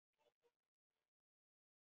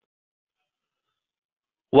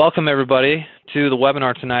Welcome everybody to the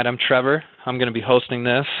webinar tonight. I'm Trevor. I'm going to be hosting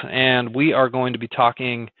this, and we are going to be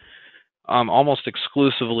talking almost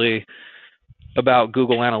exclusively about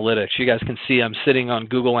Google Analytics. You guys can see I'm sitting on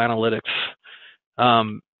Google Analytics,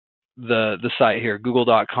 the site here,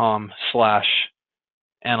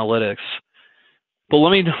 google.com/analytics. But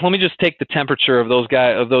let me just take the temperature of those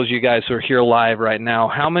you guys who are here live right now.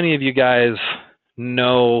 How many of you guys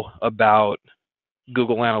know about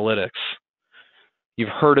Google Analytics? You've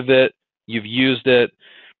heard of it, you've used it.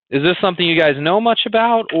 Is this something you guys know much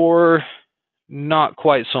about or not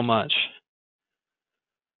quite so much?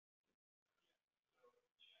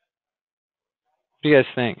 What do you guys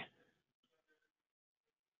think?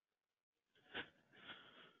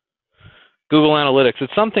 Google Analytics,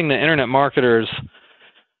 it's something that internet marketers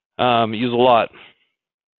use a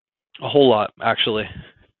whole lot actually.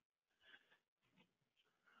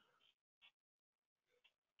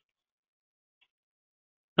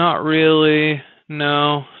 Not really,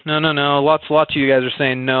 no. Lots of you guys are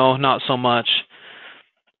saying no, not so much.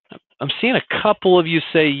 I'm seeing a couple of you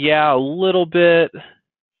say yeah, a little bit.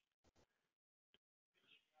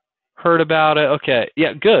 Heard about it. Okay,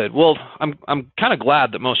 yeah, good. Well, I'm kind of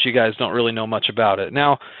glad that most of you guys don't really know much about it.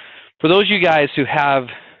 Now, for those of you guys who have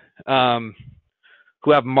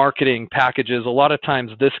marketing packages, a lot of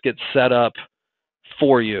times this gets set up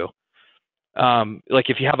for you. Like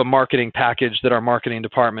if you have a marketing package that our marketing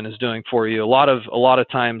department is doing for you, a lot of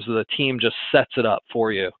times the team just sets it up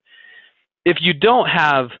for you. If you don't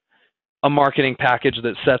have a marketing package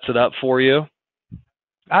that sets it up for you,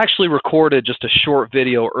 I actually recorded just a short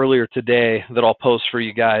video earlier today that I'll post for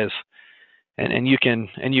you guys, and you can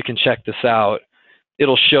check this out.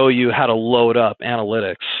 It'll show you how to load up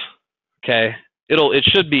analytics. Okay, it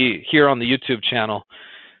should be here on the YouTube channel,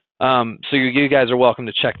 so you guys are welcome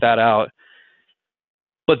to check that out.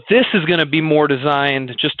 But this is going to be more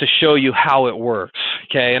designed just to show you how it works.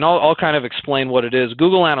 Okay, and I'll kind of explain what it is.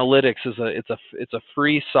 Google Analytics is it's a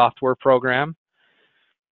free software program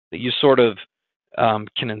that you sort of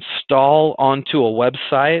can install onto a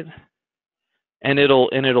website, and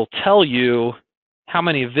it'll tell you how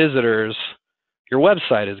many visitors your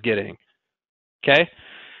website is getting. Okay,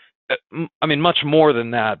 I mean much more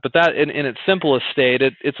than that, but that in its simplest state,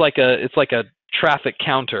 it's like a traffic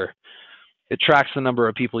counter. It tracks the number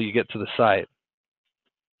of people you get to the site.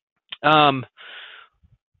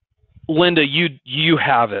 Linda, you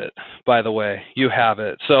have it, by the way. You have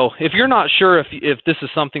it. So if you're not sure if this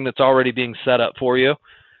is something that's already being set up for you,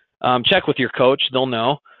 check with your coach. They'll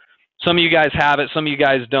know. Some of you guys have it. Some of you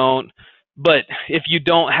guys don't. But if you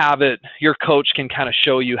don't have it, your coach can kind of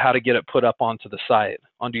show you how to get it put up onto the site,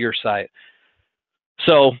 onto your site.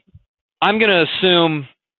 So I'm going to assume,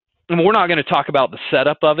 and we're not going to talk about the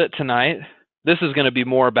setup of it tonight. This is going to be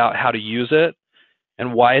more about how to use it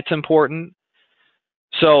and why it's important.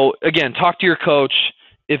 So again, talk to your coach.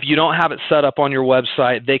 If you don't have it set up on your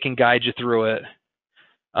website, they can guide you through it.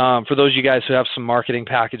 For those of you guys who have some marketing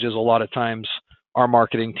packages, a lot of times our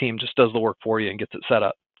marketing team just does the work for you and gets it set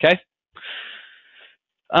up. Okay?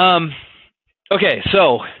 Okay,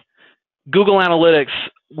 so Google Analytics,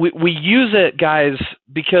 we use it, guys,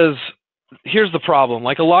 because here's the problem.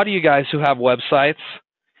 Like a lot of you guys who have websites,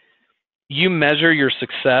 you measure your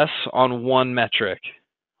success on one metric,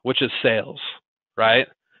 which is sales, right?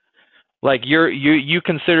 Like you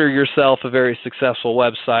consider yourself a very successful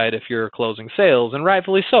website if you're closing sales, and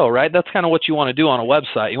rightfully so, right? That's kind of what you want to do on a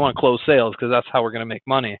website. You want to close sales because that's how we're going to make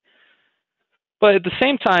money. But at the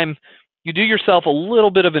same time, you do yourself a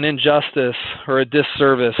little bit of an injustice or a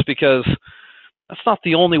disservice, because that's not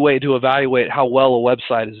the only way to evaluate how well a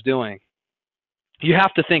website is doing. You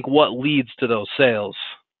have to think what leads to those sales,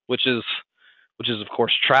 which is of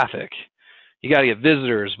course traffic. You got to get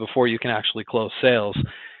visitors before you can actually close sales.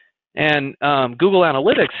 And Google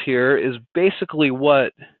Analytics here is basically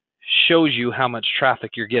what shows you how much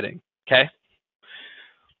traffic you're getting. Okay.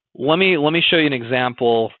 Let me show you an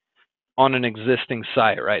example on an existing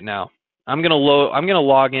site right now. I'm gonna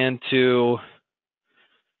log into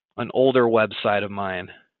an older website of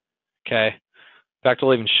mine. Okay. In fact,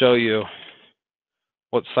 I'll even show you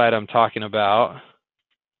what site I'm talking about.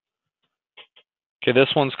 Okay,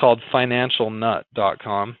 this one's called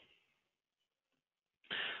financialnut.com.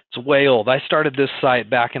 It's way old. I started this site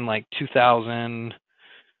back in like 2000, I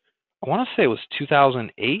want to say it was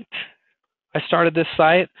 2008. I started this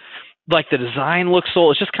site. Like the design looks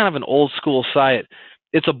old. It's just kind of an old school site.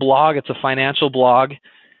 It's a blog. It's a financial blog.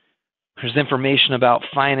 There's information about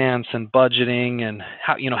finance and budgeting and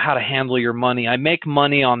how to handle your money. I make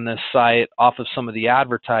money on this site off of some of the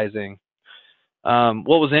advertising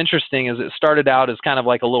What was interesting is it started out as kind of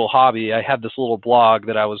like a little hobby. I had this little blog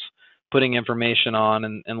that I was putting information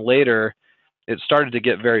on, and later it started to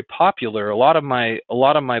get very popular. A lot of my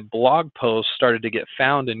blog posts started to get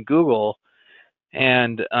found in Google,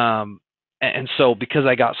 and so because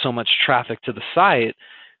I got so much traffic to the site,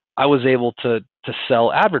 I was able to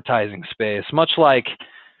sell advertising space. Much like,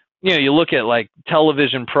 you know, you look at like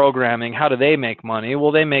television programming, how do they make money?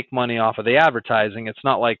 Well, they make money off of the advertising. It's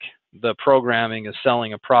not like the programming is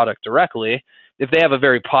selling a product directly. If they have a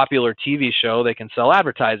very popular TV show, they can sell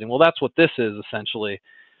advertising. Well, that's what this is essentially.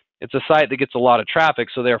 It's a site that gets a lot of traffic,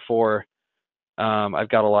 so therefore I've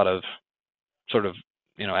got a lot of sort of,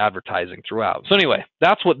 you know, advertising throughout. So anyway,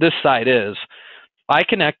 that's what this site is. I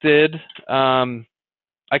connected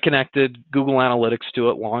Google Analytics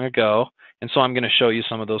to it long ago, and so I'm going to show you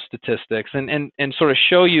some of those statistics and sort of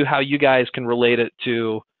show you how you guys can relate it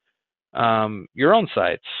to your own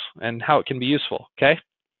sites and how it can be useful, okay?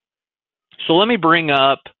 So let me bring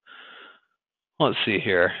up, let's see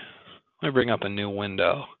here. Let me bring up a new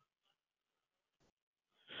window.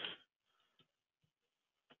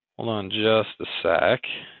 Hold on just a sec.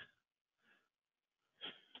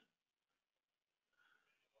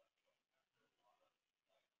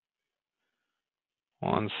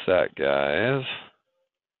 One sec, guys.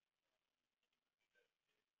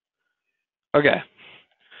 Okay.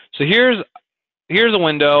 So here's a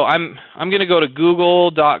window. I'm going to go to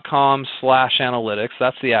google.com/analytics.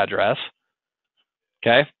 That's the address.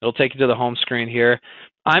 Okay. It'll take you to the home screen here.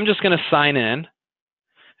 I'm just going to sign in.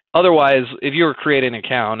 Otherwise, if you were creating an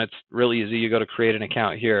account, it's really easy. You go to create an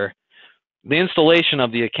account here. The installation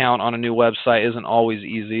of the account on a new website isn't always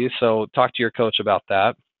easy, so talk to your coach about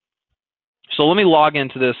that. So let me log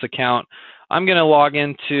into this account. I'm going to log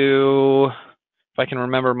into, if I can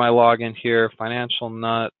remember my login here,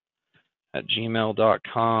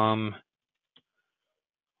 financialnut@gmail.com.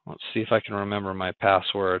 Let's see if I can remember my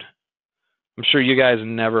password. I'm sure you guys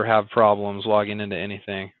never have problems logging into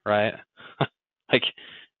anything, right? Like,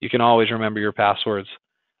 you can always remember your passwords.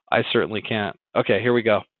 I certainly can't. Okay, here we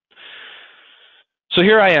go. So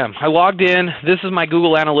here I am. I logged in. This is my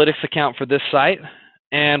Google Analytics account for this site.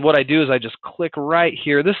 And what I do is I just click right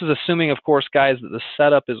here. This is assuming, of course, guys, that the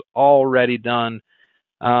setup is already done.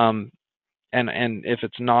 And if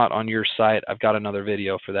it's not on your site, I've got another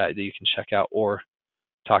video for that you can check out or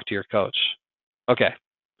talk to your coach. Okay.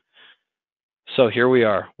 So here we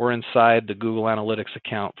are. We're inside the Google Analytics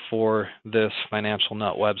account for this Financial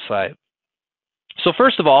Nut website. So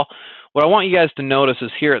first of all, what I want you guys to notice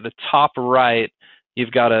is here at the top right,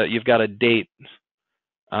 you've got a date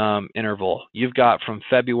interval. You've got from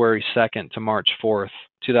February 2nd to March 4th,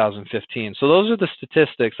 2015. So those are the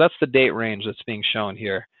statistics. That's the date range that's being shown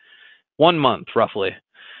here. 1 month, roughly.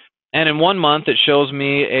 And in 1 month, it shows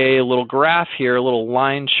me a little graph here, a little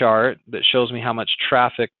line chart that shows me how much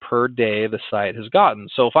traffic per day the site has gotten.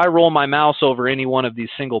 So if I roll my mouse over any one of these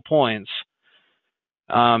single points,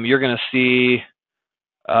 you're going to see,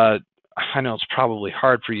 I know it's probably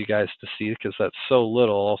hard for you guys to see because that's so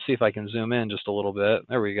little. I'll see if I can zoom in just a little bit.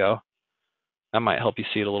 There we go. That might help you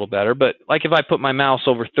see it a little better. But like if I put my mouse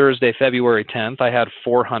over Thursday, February 10th, I had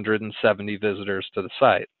 470 visitors to the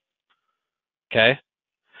site. Okay?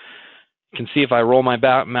 You can see if I roll my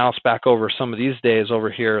mouse back over some of these days over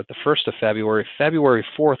here at the 1st of February, February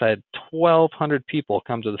 4th, I had 1,200 people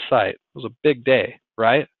come to the site. It was a big day,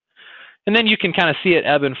 right? And then you can kind of see it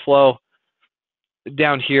ebb and flow.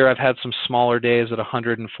 Down here, I've had some smaller days at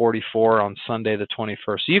 144 on Sunday the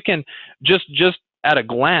 21st. So you can just at a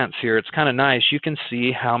glance here, it's kind of nice. You can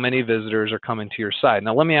see how many visitors are coming to your site.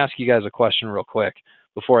 Now, let me ask you guys a question real quick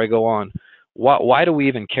before I go on. Why do we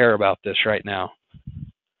even care about this right now?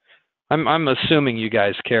 I'm assuming you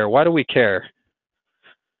guys care. Why do we care?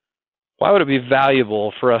 Why would it be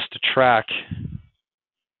valuable for us to track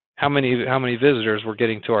how many visitors we're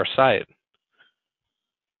getting to our site?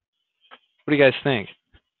 What do you guys think?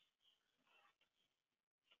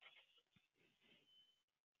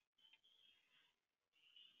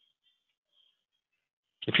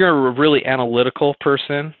 If you're a really analytical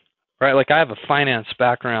person, right? Like I have a finance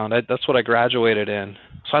background. That's what I graduated in.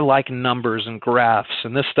 So I like numbers and graphs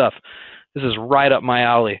and this stuff. This is right up my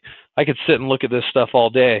alley. I could sit and look at this stuff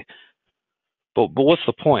all day. But what's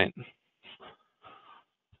the point?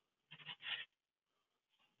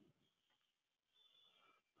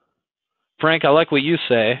 Frank, I like what you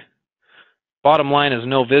say. Bottom line is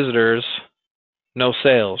no visitors, no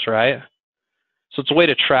sales, right? So it's a way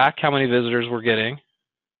to track how many visitors we're getting.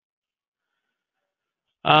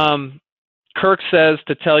 Kirk says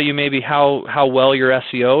to tell you maybe how well your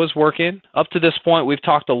SEO is working. Up to this point, we've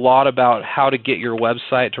talked a lot about how to get your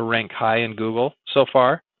website to rank high in Google so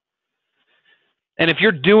far. And if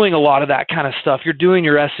you're doing a lot of that kind of stuff, you're doing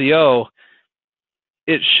your SEO,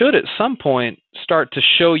 it should at some point start to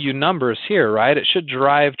show you numbers here, right? It should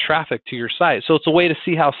drive traffic to your site. So it's a way to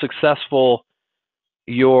see how successful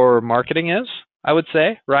your marketing is, I would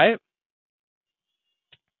say, right?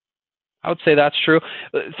 I would say that's true.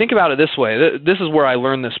 Think about it this way. This is where I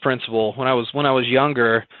learned this principle. When I was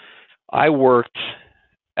younger, I worked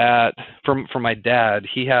for my dad.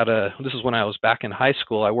 He had this is when I was back in high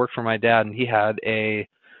school. I worked for my dad, and he had a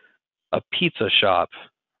pizza shop,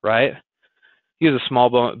 right? He was a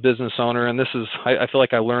small business owner, and I feel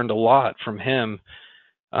like I learned a lot from him,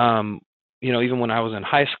 even when I was in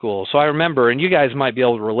high school. So I remember, and you guys might be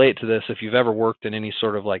able to relate to this if you've ever worked in any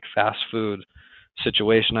sort of like fast food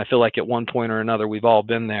situation. I feel like at one point or another we've all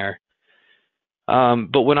been there.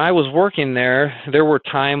 But when I was working there were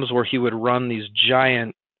times where he would run these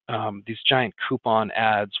giant coupon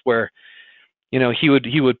ads where he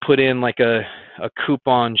would put in like a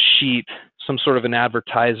coupon sheet, some sort of an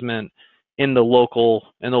advertisement in the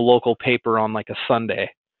local paper on like a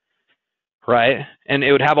Sunday, right? And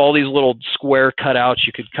it would have all these little square cutouts.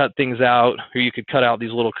 You could cut things out, or you could cut out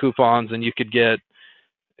these little coupons, and you could get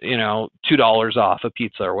 $2 off a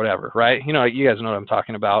pizza or whatever, right? You guys know what I'm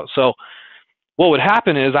talking about. So what would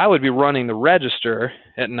happen is I would be running the register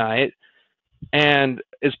at night, and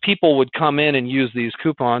as people would come in and use these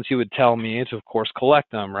coupons, he would tell me to, of course, collect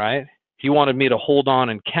them, right? He wanted me to hold on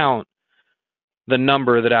and count the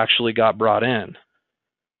number that actually got brought in.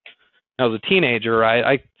 I was a teenager,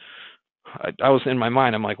 right? I was in my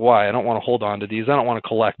mind, I'm like, why? I don't want to hold on to these. I don't want to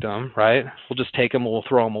collect them, right? We'll just take them and we'll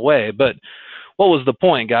throw them away. But what was the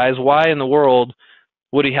point, guys? Why in the world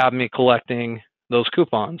would he have me collecting those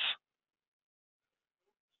coupons?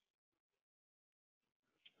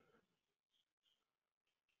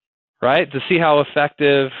 Right? To see how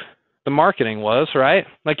effective the marketing was, right?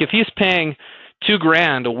 Like if he's paying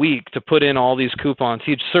 $2,000 a week to put in all these coupons,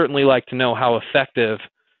 he'd certainly like to know how effective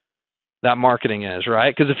that marketing is,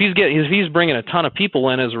 right? Because if he's bringing a ton of people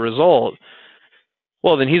in as a result,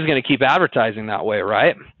 well, then he's going to keep advertising that way,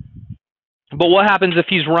 right? But what happens if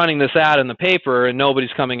he's running this ad in the paper and nobody's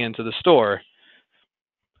coming into the store?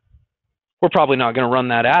 We're probably not going to run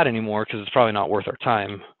that ad anymore because it's probably not worth our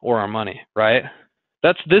time or our money, right?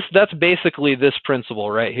 That's basically this principle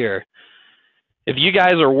right here. If you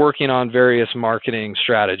guys are working on various marketing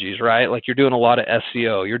strategies, right? Like you're doing a lot of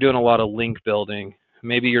SEO, you're doing a lot of link building,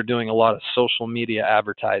 maybe you're doing a lot of social media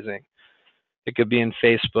advertising. It could be in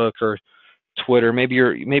Facebook or Twitter. Maybe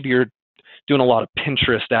you're doing a lot of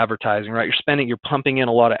Pinterest advertising, right? You're pumping in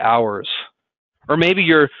a lot of hours. Or maybe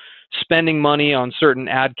you're spending money on certain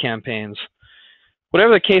ad campaigns.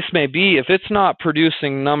 Whatever the case may be, if it's not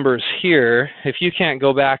producing numbers here, if you can't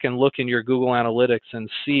go back and look in your Google Analytics and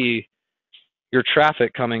see your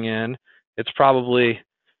traffic coming in, it's probably,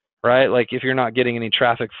 right? Like if you're not getting any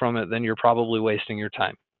traffic from it, then you're probably wasting your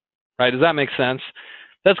time, right? Does that make sense?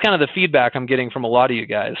 That's kind of the feedback I'm getting from a lot of you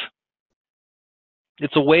guys.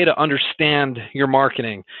 It's a way to understand your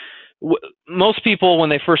marketing. Most people, when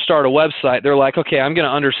they first start a website, they're like, okay, I'm going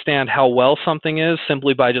to understand how well something is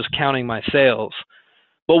simply by just counting my sales.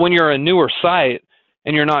 But when you're a newer site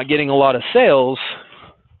and you're not getting a lot of sales,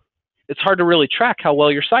 it's hard to really track how well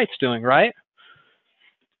your site's doing, right?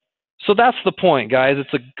 So that's the point, guys.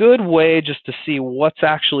 It's a good way just to see what's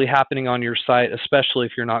actually happening on your site, especially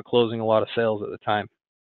if you're not closing a lot of sales at the time.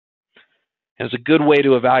 And it's a good way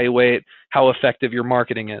to evaluate how effective your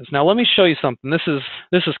marketing is. Now, let me show you something. This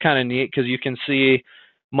is kind of neat because you can see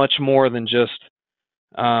much more than just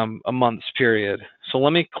a month's period. So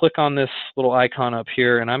let me click on this little icon up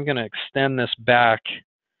here, and I'm going to extend this back,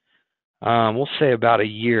 we'll say about a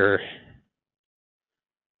year.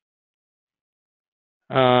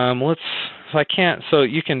 So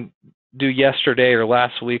you can do yesterday or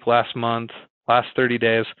last week, last month, last 30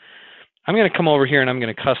 days. I'm going to come over here and I'm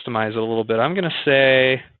going to customize it a little bit. I'm going to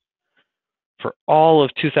say for all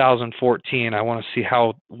of 2014, I want to see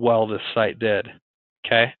how well this site did.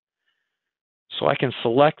 Okay. So I can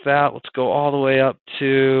select that. Let's go all the way up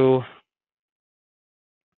to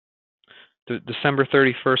December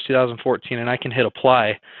 31st, 2014, and I can hit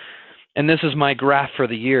apply. And this is my graph for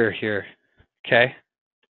the year here. Okay.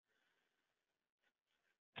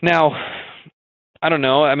 Now, I don't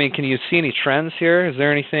know. I mean, can you see any trends here? Is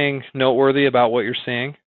there anything noteworthy about what you're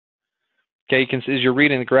seeing? Okay, as you're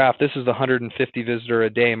reading the graph, this is the 150 visitor a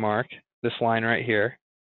day mark, this line right here.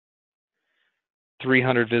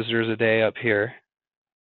 300 visitors a day up here.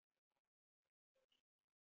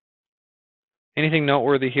 Anything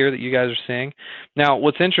noteworthy here that you guys are seeing? Now,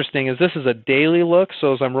 what's interesting is this is a daily look,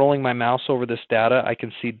 so as I'm rolling my mouse over this data, I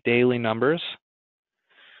can see daily numbers.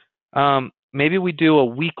 Maybe we do a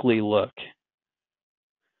weekly look.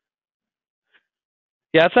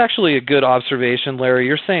 Yeah, that's actually a good observation, Larry.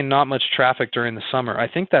 You're saying not much traffic during the summer. I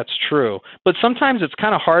think that's true. But sometimes it's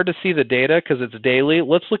kind of hard to see the data because it's daily.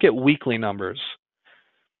 Let's look at weekly numbers.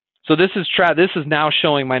 So this is now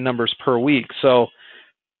showing my numbers per week. So,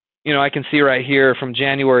 you know, I can see right here from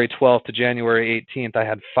January 12th to January 18th, I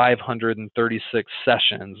had 536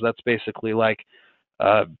 sessions. That's basically like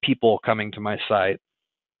people coming to my site.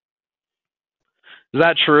 Is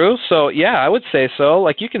that true? So yeah, I would say so.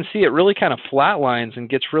 Like you can see it really kind of flatlines and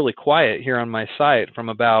gets really quiet here on my site from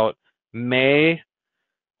about May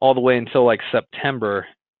all the way until like September.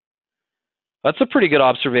 That's a pretty good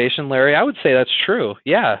observation, Larry. I would say that's true.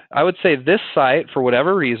 Yeah, I would say this site, for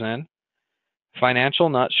whatever reason, Financial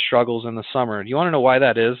Nut struggles in the summer. Do you want to know why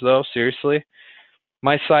that is, though? Seriously?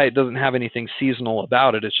 My site doesn't have anything seasonal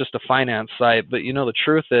about it. It's just a finance site. But you know, the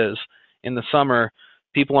truth is, in the summer,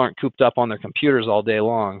 people aren't cooped up on their computers all day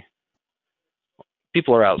long.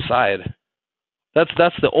 People are outside. That's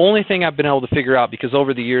the only thing I've been able to figure out, because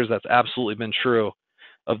over the years that's absolutely been true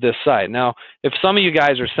of this site. Now, if some of you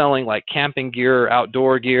guys are selling like camping gear,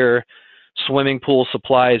 outdoor gear, swimming pool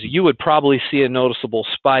supplies, you would probably see a noticeable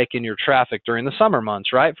spike in your traffic during the summer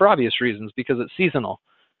months, right? For obvious reasons, because it's seasonal.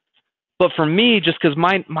 But for me, just because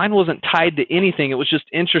mine wasn't tied to anything, it was just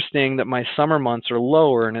interesting that my summer months are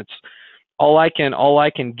lower, and it's all I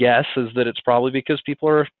can guess is that it's probably because people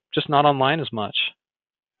are just not online as much.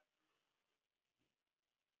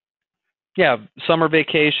 Yeah, summer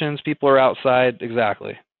vacations, people are outside,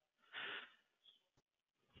 exactly.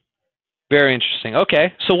 Very interesting.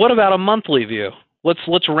 Okay, so what about a monthly view?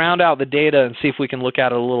 Let's round out the data and see if we can look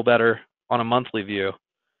at it a little better on a monthly view.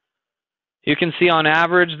 You can see on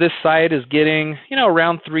average this site is getting, you know,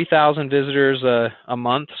 around 3,000 visitors a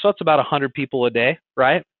month. So that's about 100 people a day,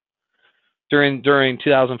 right? During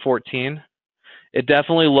 2014. It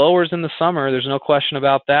definitely lowers in the summer. There's no question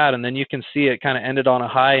about that. And then you can see it kind of ended on a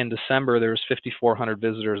high in December. There was 5,400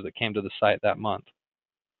 visitors that came to the site that month.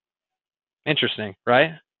 Interesting,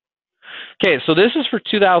 right? Okay, so this is for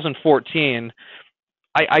 2014.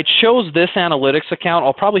 I chose this analytics account.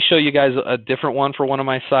 I'll probably show you guys a different one for one of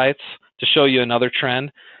my sites to show you another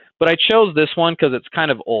trend. But I chose this one because it's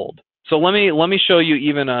kind of old. So let me show you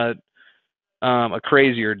even a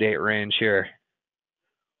crazier date range here.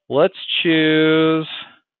 Let's choose,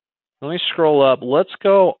 let me scroll up. Let's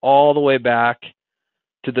go all the way back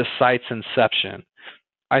to the site's inception.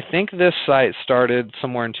 I think this site started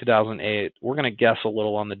somewhere in 2008. We're going to guess a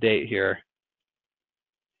little on the date here.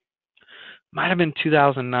 Might have been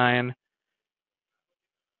 2009.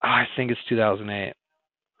 I think it's 2008.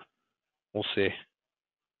 We'll see.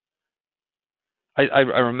 I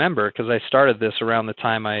remember because I started this around the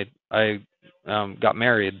time I got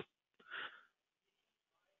married.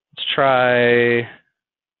 Let's try, I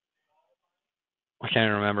can't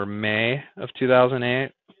even remember, May of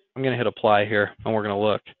 2008. I'm going to hit apply here, and we're going to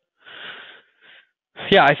look.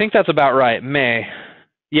 Yeah, I think that's about right, May.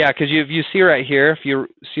 Yeah, because you see right here, if you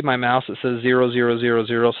see my mouse, it says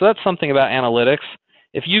 0000. So that's something about analytics.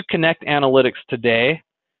 If you connect analytics today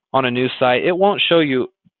on a new site, it won't show you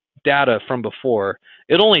data from before.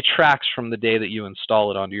 It only tracks from the day that you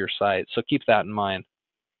install it onto your site. So keep that in mind.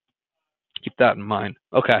 Keep that in mind.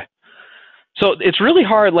 Okay. So it's really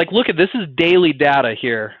hard. Like, look at this is daily data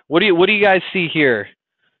here. What do you guys see here?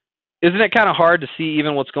 Isn't it kind of hard to see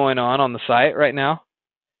even what's going on the site right now?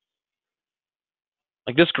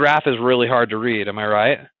 Like this graph is really hard to read. Am I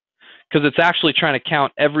right? Because it's actually trying to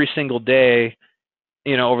count every single day,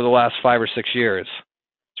 you know, over the last 5 or 6 years.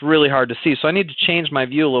 It's really hard to see. So I need to change my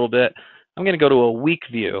view a little bit. I'm going to go to a week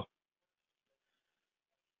view.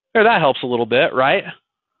 There, that helps a little bit, right?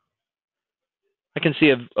 I can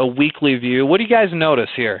see a weekly view. What do you guys notice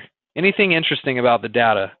here? Anything interesting about the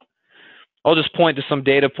data? I'll just point to some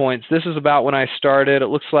data points. This is about when I started. It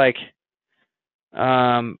looks like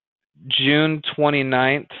June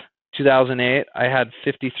 29th, 2008, I had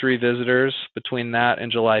 53 visitors between that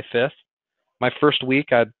and July 5th. My first week,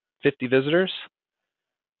 I had 50 visitors,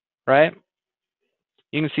 right?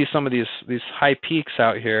 You can see some of these high peaks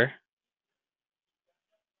out here.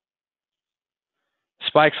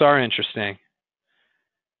 Spikes are interesting.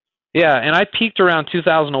 Yeah, and I peaked around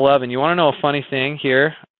 2011. You want to know a funny thing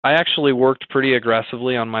here? I actually worked pretty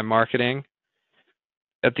aggressively on my marketing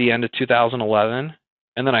at the end of 2011,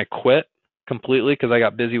 and then I quit completely because I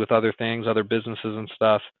got busy with other things, other businesses and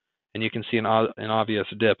stuff, and you can see an obvious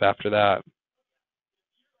dip after that.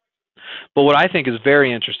 But what I think is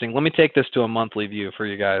very interesting, let me take this to a monthly view for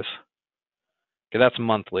you guys. Okay, that's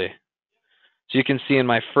monthly. So you can see in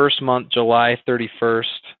my first month, July 31st,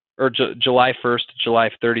 or July 1st to July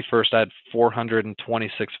 31st, I had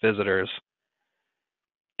 426 visitors.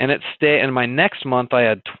 And in my next month, I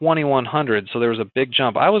had 2,100, so there was a big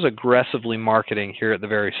jump. I was aggressively marketing here at the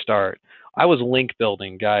very start. I was link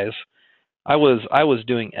building, guys. I was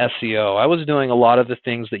doing SEO. I was doing a lot of the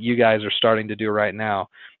things that you guys are starting to do right now.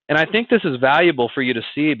 And I think this is valuable for you to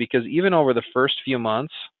see, because even over the first few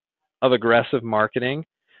months of aggressive marketing,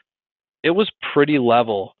 it was pretty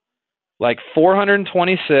level. Like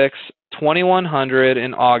 426, 2,100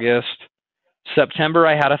 in August. September,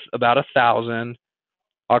 I had about 1,000.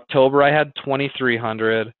 October, I had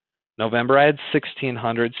 2,300. November, I had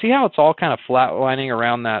 1,600. See how it's all kind of flatlining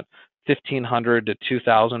around that 1,500 to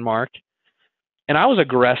 2,000 mark? And I was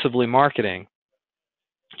aggressively marketing.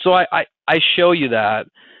 So I show you that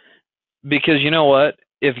because you know what?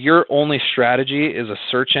 If your only strategy is a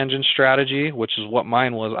search engine strategy, which is what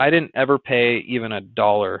mine was, I didn't ever pay even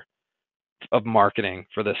 $1 of marketing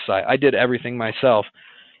for this site. I did everything myself.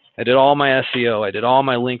 I did all my SEO. I did all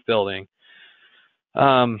my link building.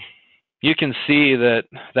 You can see that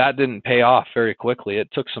didn't pay off very quickly. It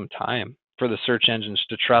took some time for the search engines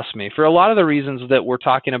to trust me for a lot of the reasons that we're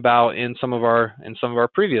talking about in some of our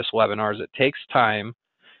previous webinars. It takes time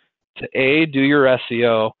to A, do your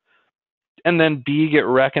SEO, and then B, get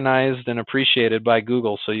recognized and appreciated by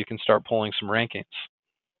Google so you can start pulling some rankings.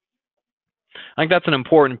 I think that's an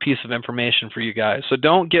important piece of information for you guys. So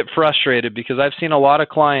don't get frustrated, because I've seen a lot of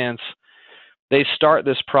clients, they start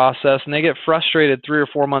this process and they get frustrated 3 or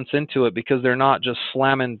 4 months into it because they're not just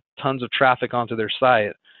slamming tons of traffic onto their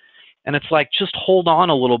site. And it's like, just hold on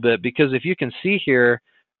a little bit, because if you can see here,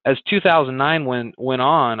 as 2009 went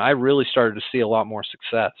on, I really started to see a lot more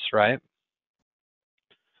success, right?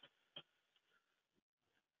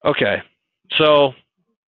 Okay, so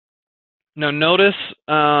now notice,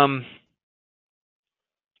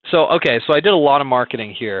 so I did a lot of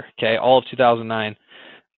marketing here, okay, all of 2009.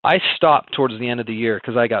 I stopped towards the end of the year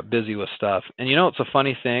because I got busy with stuff. And you know, it's a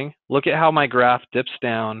funny thing. Look at how my graph dips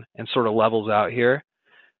down and sort of levels out here.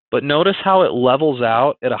 But notice how it levels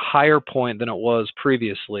out at a higher point than it was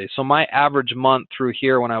previously. So my average month through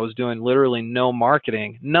here, when I was doing literally no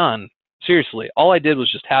marketing, none, seriously, all I did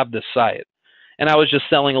was just have this site. And I was just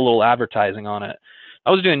selling a little advertising on it. I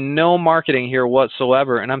was doing no marketing here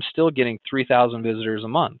whatsoever, and I'm still getting 3,000 visitors a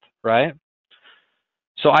month, right?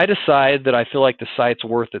 So I decide that I feel like the site's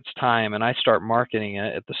worth its time, and I start marketing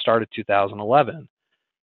it at the start of 2011.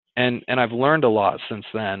 And I've learned a lot since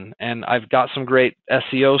then, and I've got some great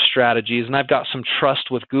SEO strategies, and I've got some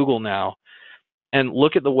trust with Google now. And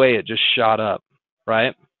look at the way it just shot up,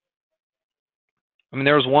 right? I mean,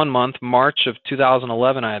 there was one month, March of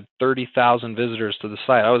 2011, I had 30,000 visitors to the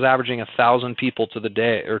site. I was averaging 1,000 people to the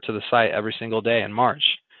day, or to the site, every single day in March.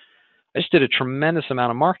 I just did a tremendous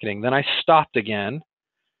amount of marketing. Then I stopped again,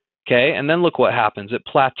 okay, and then look what happens. It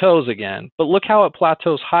plateaus again. But look how it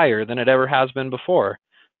plateaus higher than it ever has been before.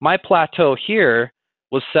 My plateau here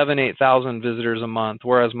was 8,000 visitors a month,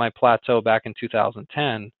 whereas my plateau back in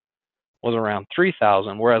 2010 was around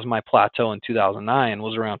 3,000, whereas my plateau in 2009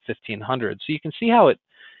 was around 1,500. So you can see how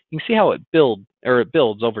it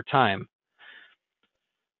builds over time.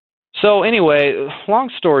 So anyway, long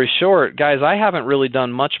story short, guys, I haven't really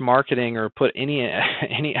done much marketing or put any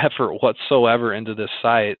effort whatsoever into this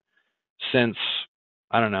site since,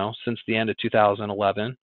 I don't know, since the end of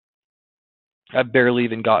 2011. I've barely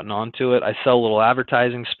even gotten onto it. I sell a little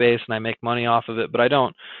advertising space and I make money off of it, but I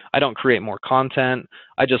don't create more content.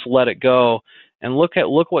 I just let it go. And look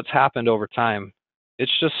what's happened over time.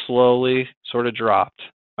 It's just slowly sort of dropped.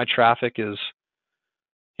 My traffic is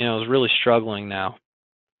really struggling now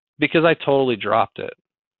because I totally dropped it.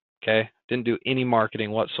 Okay? Didn't do any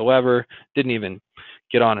marketing whatsoever. Didn't even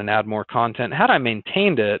get on and add more content. Had I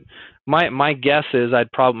maintained it, my guess is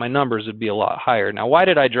my numbers would be a lot higher. Now, why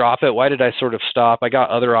did I drop it? Why did I sort of stop? I got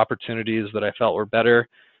other opportunities that I felt were better,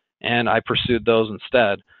 and I pursued those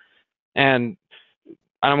instead. And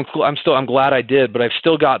I'm glad I did, but I've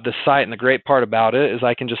still got this site, and the great part about it is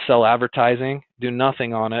I can just sell advertising, do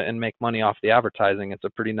nothing on it, and make money off the advertising. It's a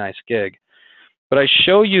pretty nice gig. But I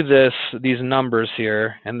show you these numbers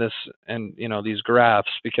here and these graphs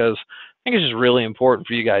because I think it's just really important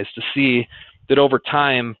for you guys to see that over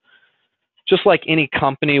time, just like any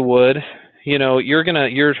company would,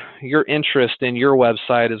 your interest in your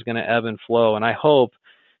website is going to ebb and flow. And I hope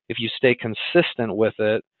if you stay consistent with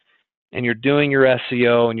it and you're doing your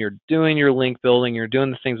SEO and you're doing your link building, you're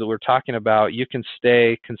doing the things that we're talking about, you can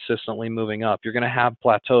stay consistently moving up. You're going to have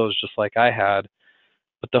plateaus just like I had.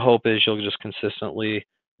 but the hope is you'll just consistently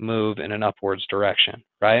move in an upwards direction,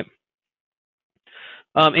 right?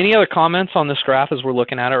 Any other comments on this graph as we're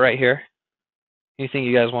looking at it right here? Anything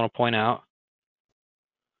you guys want to point out?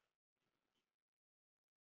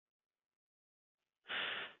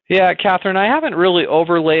 Yeah, Catherine, I haven't really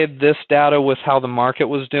overlaid this data with how the market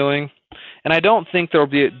was doing, and I don't think there'll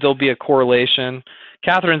be a correlation.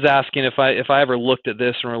 Catherine's asking if I ever looked at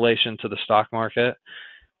this in relation to the stock market,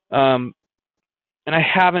 and I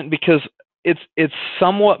haven't because it's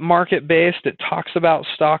somewhat market based. It talks about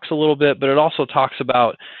stocks a little bit, but it also talks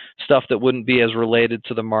about stuff that wouldn't be as related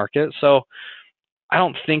to the market. So I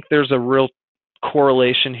don't think there's a real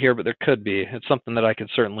correlation here, but there could be. It's something that I could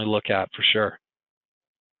certainly look at for sure.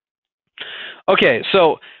 Okay,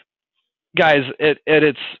 so guys, at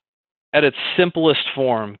its simplest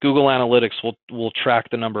form, Google Analytics will track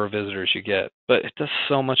the number of visitors you get, but it does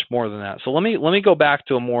so much more than that. So let me go back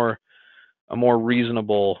to a more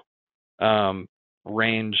reasonable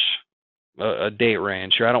range, a date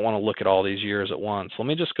range here. I don't want to look at all these years at once. Let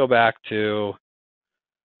me just go back to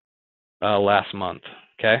last month.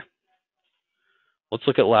 Okay, let's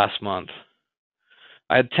look at last month.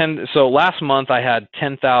 I had so last month I had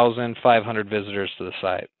 10,500 visitors to the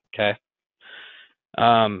site. Okay.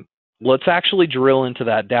 Let's actually drill into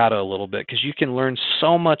that data a little bit, because you can learn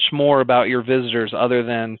so much more about your visitors other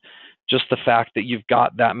than just the fact that you've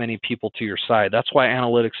got that many people to your site. That's why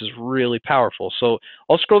analytics is really powerful. So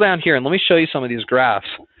I'll scroll down here and let me show you some of these graphs.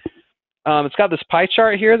 It's got this pie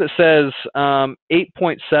chart here that says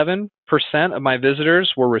 8.7% of my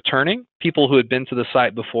visitors were returning, people who had been to the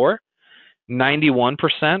site before.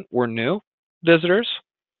 91% were new visitors.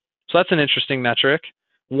 So that's an interesting metric.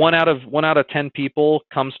 One out of 10 people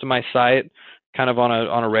comes to my site kind of on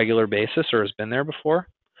a regular basis or has been there before.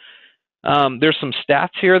 There's some stats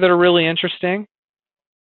here that are really interesting.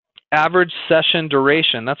 Average session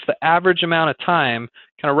duration, that's the average amount of time,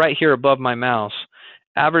 kind of right here above my mouse.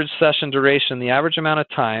 Average session duration, the average amount of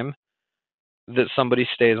time that somebody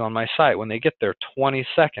stays on my site when they get there, 20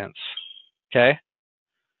 seconds. Okay?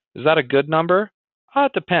 Is that a good number?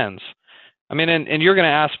 It depends. I mean, and you're going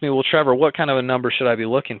to ask me, well, Trevor, what kind of a number should I be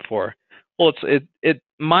looking for? Well,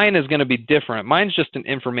 mine is going to be different. Mine's just an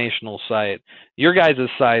informational site. Your guys'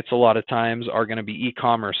 sites a lot of times are going to be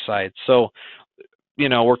e-commerce sites. So,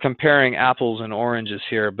 we're comparing apples and oranges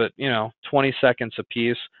here, but 20 seconds a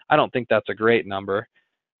piece. I don't think that's a great number.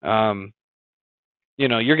 You're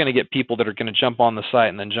going to get people that are going to jump on the site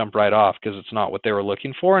and then jump right off because it's not what they were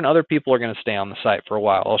looking for, and other people are going to stay on the site for a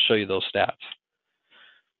while. I'll show you those stats.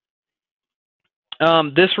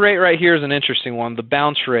 This rate right here is an interesting one, the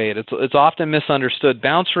bounce rate. It's often misunderstood.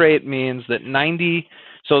 Bounce rate means that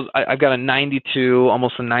so I've got a 92,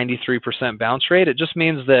 almost a 93% bounce rate. It just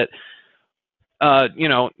means that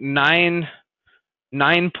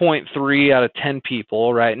 9.3 out of 10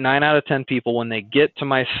 people, right? 9 out of 10 people, when they get to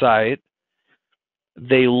my site,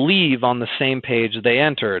 they leave on the same page they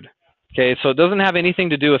entered. Okay, so it doesn't have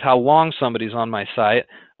anything to do with how long somebody's on my site.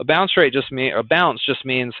 A bounce just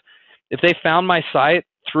means if they found my site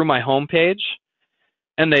through my homepage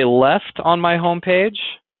and they left on my homepage,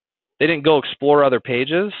 they didn't go explore other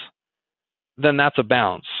pages, then that's a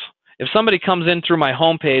bounce. If somebody comes in through my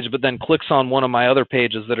homepage but then clicks on one of my other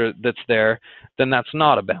pages that's there, then that's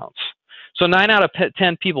not a bounce. So 9 out of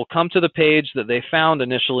 10 people come to the page that they found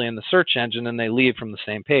initially in the search engine and they leave from the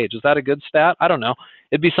same page. Is that a good stat? I don't know.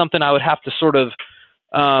 It'd be something I would have to sort of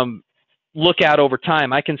look at over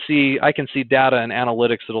time. I can see data and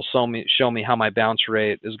analytics that'll show me how my bounce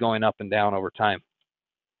rate is going up and down over time.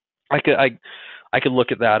 I could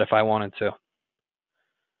look at that if I wanted to. In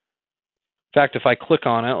fact, if I click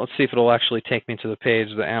on it, let's see if it'll actually take me to the page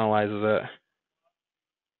that analyzes it.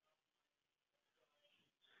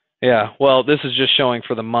 Yeah, well, this is just showing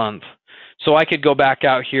for the month. So I could go back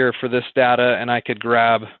out here for this data and I could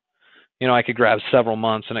grab, I could grab several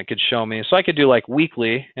months and it could show me. So I could do like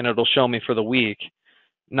weekly and it'll show me for the week.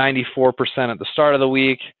 94% at the start of the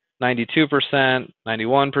week, 92%,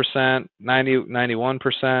 91%,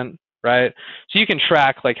 91%, right? So you can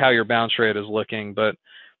track like how your bounce rate is looking, but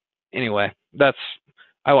anyway,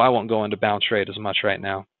 I won't go into bounce rate as much right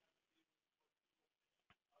now.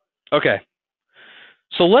 Okay.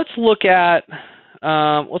 So let's look at,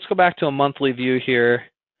 let's go back to a monthly view here.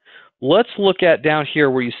 Let's look at down here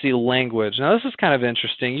where you see language. Now this is kind of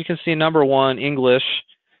interesting. You can see number one, English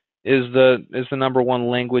is the number one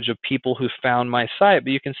language of people who found my site,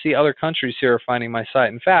 but you can see other countries here are finding my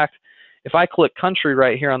site. In fact, if I click country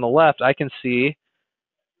right here on the left, I can see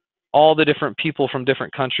all the different people from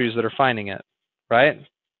different countries that are finding it, right?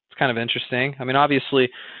 It's kind of interesting. I mean,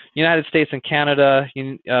 obviously, United States and Canada,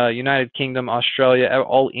 United Kingdom, Australia,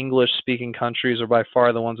 all English-speaking countries are by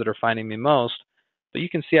far the ones that are finding me most. But you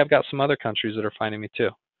can see I've got some other countries that are finding me too.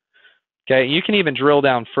 Okay, you can even drill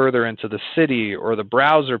down further into the city or the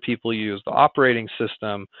browser people use, the operating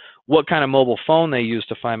system, what kind of mobile phone they use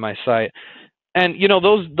to find my site. And you know,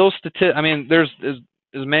 those statistics, I mean, there's as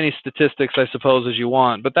many statistics, I suppose, as you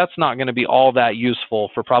want, but that's not going to be all that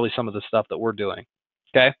useful for probably some of the stuff that we're doing.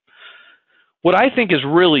 Okay? What I think is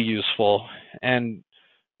really useful, and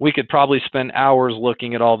we could probably spend hours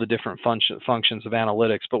looking at all the different functions of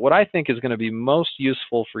analytics, but what I think is going to be most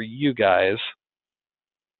useful for you guys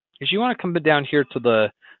is you want to come down here to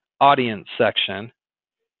the audience section,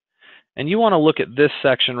 and you want to look at this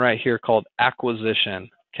section right here called acquisition.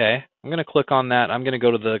 Okay, I'm going to click on that. I'm going to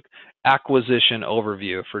go to the acquisition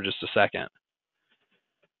overview for just a second.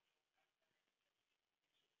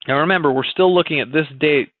 Now remember, we're still looking at this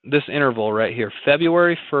date, this interval right here,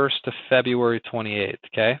 February 1st to February 28th,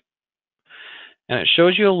 okay? And it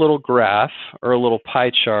shows you a little graph or a little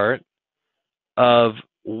pie chart of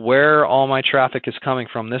where all my traffic is coming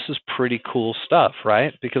from. This is pretty cool stuff,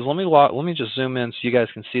 right? Because let me just zoom in so you guys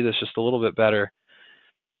can see this just a little bit better.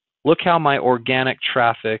 Look how my organic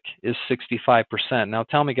traffic is 65%. Now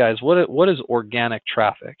tell me, guys, what is organic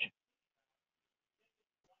traffic?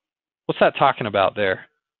 What's that talking about there?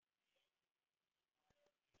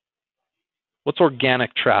 What's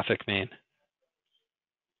organic traffic mean?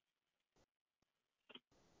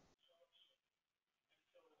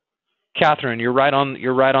 Catherine, you're right on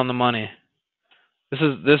the money. This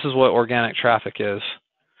is what organic traffic is.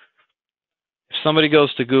 If somebody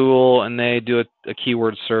goes to Google and they do a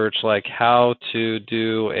keyword search like how to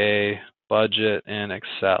do a budget in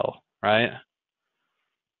Excel, right?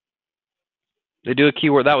 They do a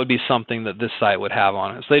keyword, that would be something that this site would have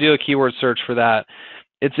on it. So they do a keyword search for that.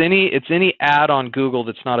 It's any ad on Google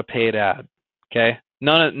that's not a paid ad. Okay?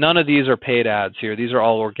 None of these are paid ads here. These are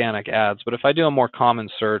all organic ads. But if I do a more common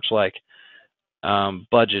search like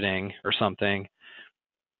budgeting or something,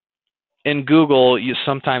 in Google, you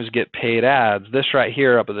sometimes get paid ads. This right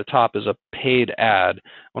here up at the top is a paid ad.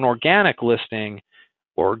 An organic listing,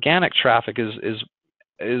 or organic traffic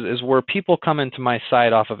is where people come into my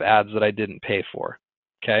site off of ads that I didn't pay for.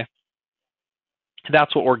 Okay?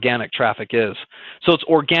 That's what organic traffic is. So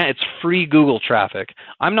it's free Google traffic.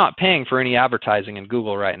 I'm not paying for any advertising in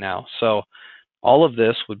Google right now. So all of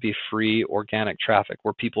this would be free organic traffic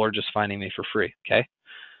where people are just finding me for free. Okay?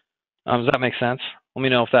 Does that make sense? Let me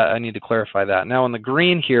know if I need to clarify that. Now in the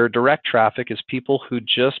green here, direct traffic is people who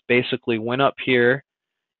just basically went up here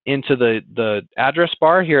into the address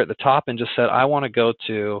bar here at the top and just said, I want to go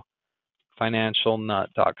to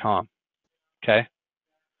financialnut.com. Okay?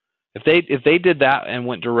 If they did that and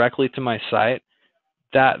went directly to my site,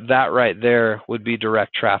 that right there would be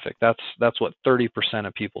direct traffic. That's what 30%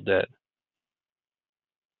 of people did.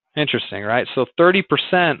 Interesting, right? So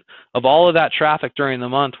 30% of all of that traffic during the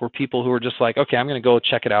month were people who were just like, okay, I'm going to go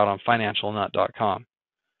check it out on financialnut.com.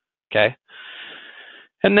 Okay?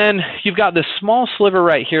 And then you've got this small sliver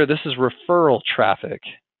right here. This is referral traffic.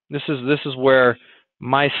 This is where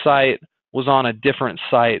my site was on a different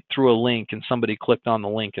site through a link and somebody clicked on the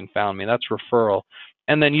link and found me. That's referral.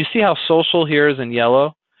 And then you see how social here is in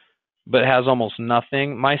yellow, but it has almost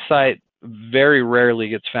nothing. My site very rarely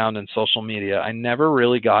gets found in social media. I never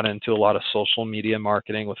really got into a lot of social media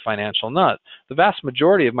marketing with Financial Nut. The vast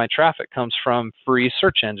majority of my traffic comes from free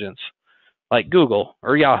search engines like Google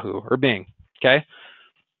or Yahoo or Bing. Okay?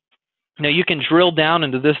 Now you can drill down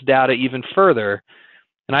into this data even further,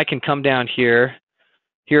 and I can come down here.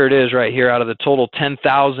 Here it is right here. Out of the total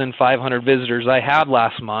 10,500 visitors I had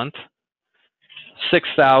last month,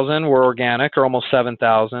 6,000 were organic, or almost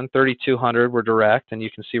 7,000. 3,200 were direct, and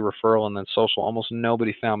you can see referral and then social. Almost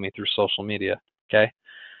nobody found me through social media. Okay,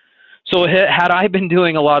 so had I been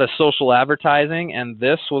doing a lot of social advertising and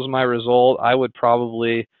this was my result, I would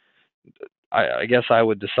probably, I guess I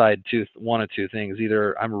would decide one of two things.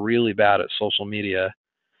 Either I'm really bad at social media,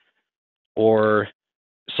 or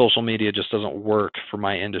social media just doesn't work for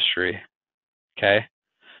my industry. Okay.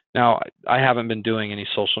 Now, I haven't been doing any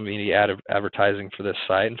social media advertising for this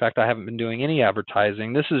site. In fact, I haven't been doing any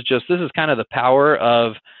advertising. This is kind of the power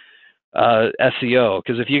of SEO,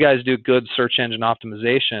 because if you guys do good search engine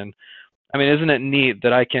optimization, I mean, isn't it neat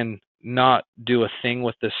that I can not do a thing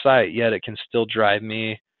with this site, yet it can still drive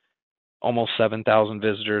me almost 7,000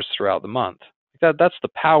 visitors throughout the month? That's the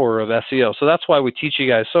power of SEO. So that's why we teach you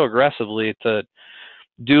guys so aggressively to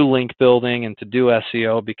do link building and to do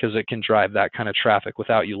SEO, because it can drive that kind of traffic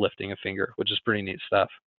without you lifting a finger, which is pretty neat stuff.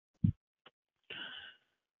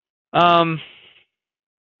 Let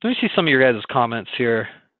me see some of your guys' comments here.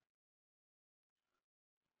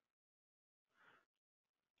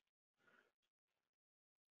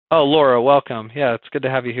 Oh, Laura, welcome. Yeah, it's good to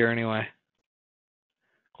have you here anyway.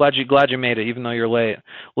 Glad you made it, even though you're late.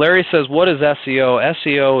 Larry says, "What is SEO?"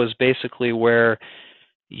 SEO is basically where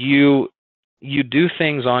you do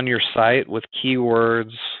things on your site with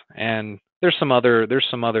keywords, and there's some other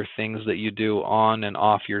things that you do on and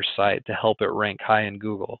off your site to help it rank high in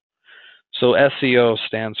Google. So SEO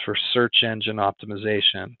stands for search engine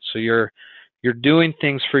optimization. So you're doing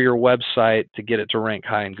things for your website to get it to rank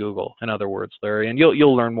high in Google. In other words, Larry, and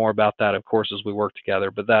you'll learn more about that, of course, as we work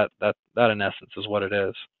together. But that in essence is what it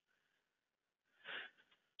is.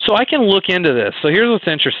 So I can look into this. So here's what's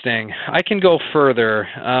interesting. I can go further.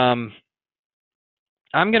 I'm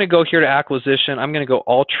going to go here to acquisition. I'm going to go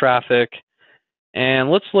all traffic. And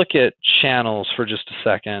let's look at channels for just a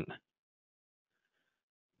second.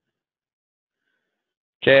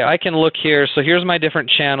 Okay, I can look here. So here's my different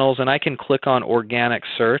channels, and I can click on organic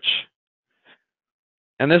search.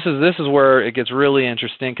 And this is where it gets really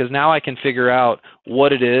interesting, because now I can figure out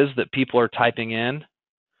what it is that people are typing in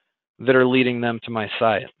that are leading them to my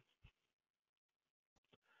site.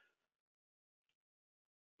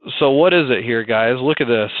 So what is it here, guys? Look at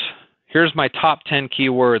this. Here's my top 10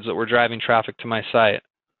 keywords that were driving traffic to my site.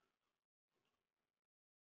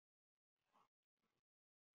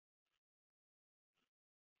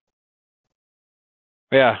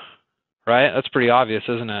 Yeah, right? That's pretty obvious,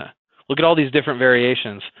 isn't it? Look at all these different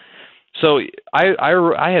variations. So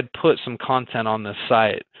I had put some content on this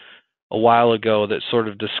site a while ago that sort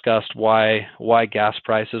of discussed why gas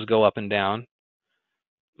prices go up and down.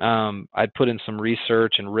 I'd put in some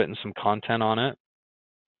research and written some content on it,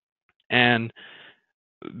 and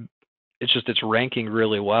it's ranking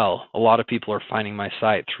really well. A lot of people are finding my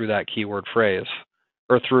site through that keyword phrase,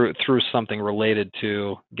 or through something related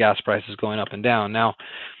to gas prices going up and down. Now,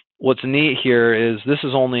 what's neat here is this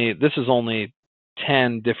is only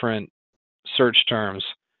 10 different search terms.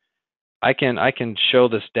 I can show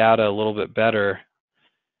this data a little bit better,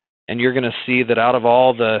 and you're going to see that out of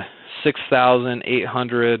all the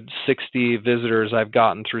 6,860 visitors I've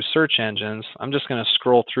gotten through search engines, I'm just going to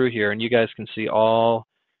scroll through here, and you guys can see all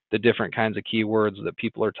the different kinds of keywords that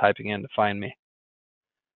people are typing in to find me.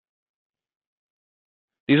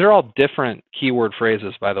 These are all different keyword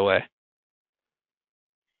phrases, by the way.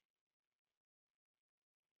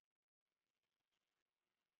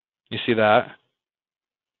 You see that?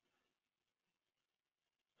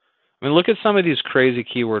 I mean, look at some of these crazy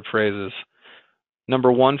keyword phrases.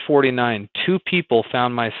 Number 149, 2 people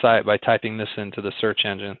found my site by typing this into the search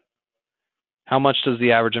engine. How much does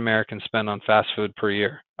the average American spend on fast food per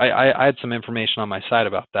year? I had some information on my site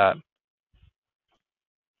about that.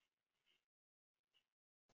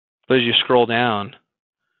 But as you scroll down,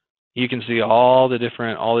 you can see all the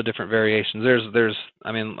different variations.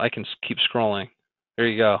 I mean, I can keep scrolling. There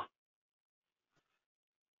you go.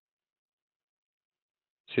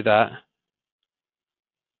 See that?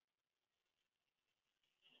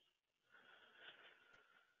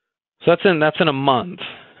 So that's in a month.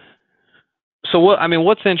 So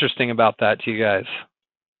what's interesting about that to you guys?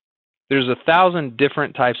 There's 1,000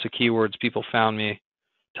 different types of keywords people found me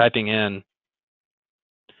typing in.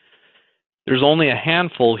 There's only a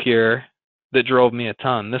handful here that drove me a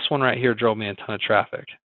ton. This one right here drove me a ton of traffic.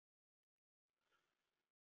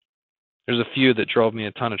 There's a few that drove me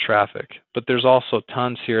a ton of traffic, but there's also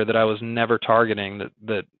tons here that I was never targeting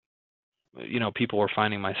that people were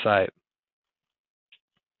finding my site.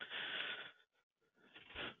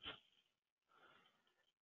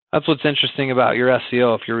 That's what's interesting about your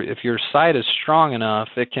SEO. If your site is strong enough,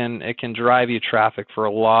 it can drive you traffic for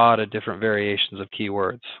a lot of different variations of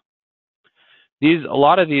keywords. A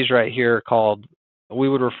lot of these right here are called, we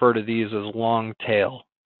would refer to these as long tail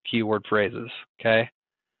keyword phrases, okay?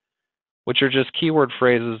 Which are just keyword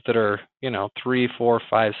phrases that are, 3, 4,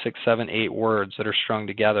 5, 6, 7, 8 words that are strung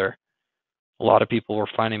together. A lot of people were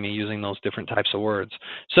finding me using those different types of words.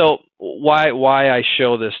 So why I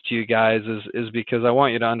show this to you guys is because I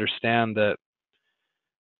want you to understand that,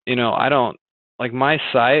 I don't, like my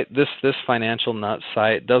site, this Financial Nuts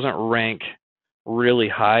site doesn't rank really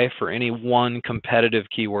high for any one competitive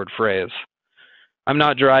keyword phrase. I'm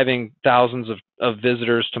not driving thousands of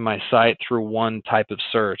visitors to my site through one type of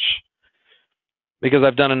search, because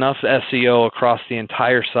I've done enough SEO across the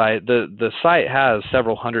entire site. The site has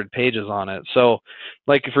several hundred pages on it. So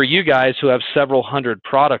like for you guys who have several hundred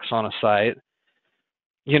products on a site,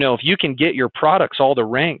 if you can get your products all to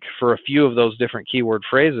rank for a few of those different keyword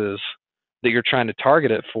phrases that you're trying to target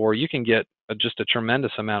it for, you can get just a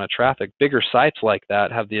tremendous amount of traffic. Bigger sites like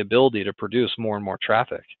that have the ability to produce more and more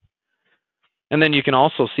traffic. And then you can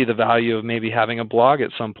also see the value of maybe having a blog at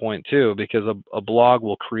some point too, because a blog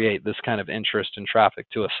will create this kind of interest and traffic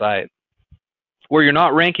to a site where you're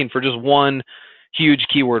not ranking for just one huge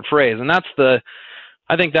keyword phrase. And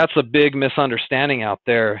I think that's a big misunderstanding out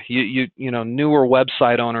there. You know, newer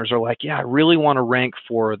website owners are like, yeah, I really want to rank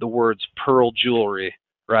for the words pearl jewelry,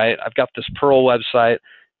 right? I've got this pearl website. It'd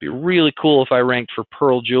be really cool if I ranked for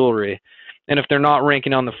pearl jewelry. And if they're not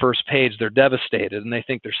ranking on the first page, they're devastated and they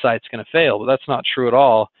think their site's going to fail. But that's not true at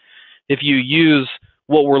all. If you use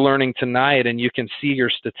what we're learning tonight and you can see your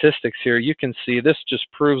statistics here, you can see this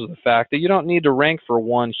just proves the fact that you don't need to rank for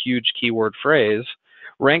one huge keyword phrase.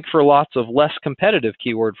 Rank for lots of less competitive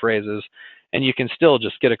keyword phrases, and you can still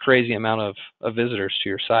just get a crazy amount of visitors to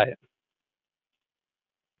your site.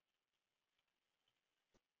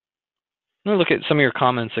 Let me look at some of your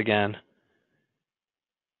comments again.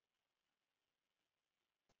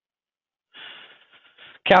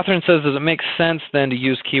 Catherine says, does it make sense then to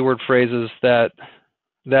use keyword phrases that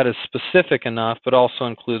is specific enough, but also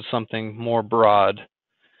includes something more broad?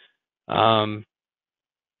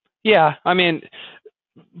 Yeah, I mean,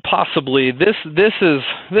 possibly. This is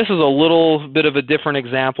a little bit of a different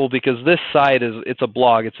example because this site it's a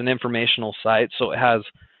blog, it's an informational site, so it has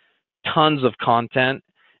tons of content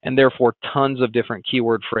and therefore tons of different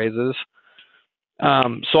keyword phrases.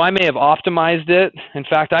 So I may have optimized it. In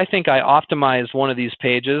fact, I think I optimized one of these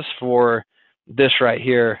pages for this right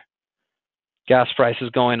here, gas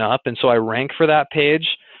prices going up, and so I rank for that page.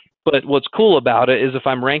 But what's cool about it is if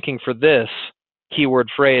I'm ranking for this keyword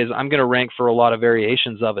phrase, I'm going to rank for a lot of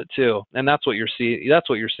variations of it too, and that's what you're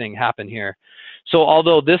seeing happen here. So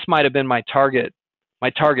although this might have been my target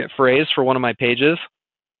phrase for one of my pages,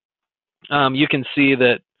 you can see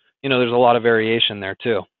that there's a lot of variation there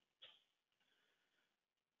too.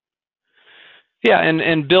 Yeah,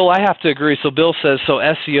 and Bill, I have to agree. So Bill says, so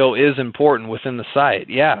SEO is important within the site.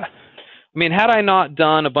 Yeah. I mean, had I not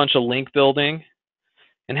done a bunch of link building,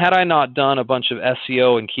 and had I not done a bunch of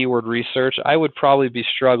SEO and keyword research, I would probably be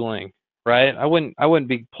struggling, right? I wouldn't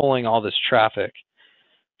be pulling all this traffic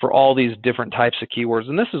for all these different types of keywords.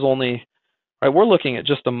 And this is only, right, we're looking at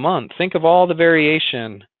just a month. Think of all the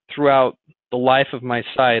variation throughout the life of my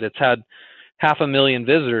site. It's had 500,000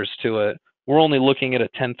 visitors to it. We're only looking at a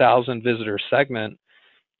 10,000 visitor segment.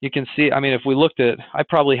 You can see, I mean, if we looked at, I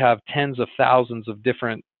probably have tens of thousands of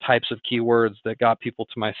different types of keywords that got people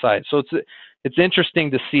to my site. So it's interesting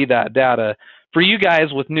to see that data. For you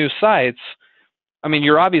guys with new sites, I mean,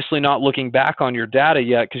 you're obviously not looking back on your data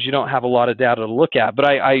yet because you don't have a lot of data to look at. But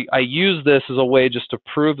I use this as a way just to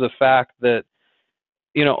prove the fact that,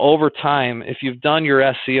 over time, if you've done your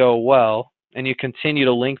SEO well and you continue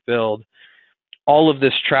to link build, all of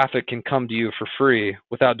this traffic can come to you for free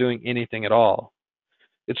without doing anything at all.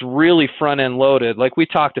 It's really front-end loaded. Like we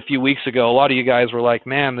talked a few weeks ago, a lot of you guys were like,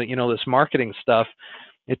 man, this marketing stuff,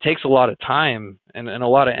 it takes a lot of time and a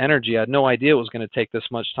lot of energy. I had no idea it was going to take this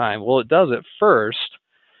much time. Well, it does at first,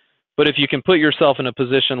 but if you can put yourself in a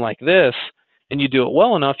position like this and you do it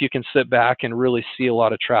well enough, you can sit back and really see a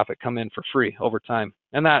lot of traffic come in for free over time.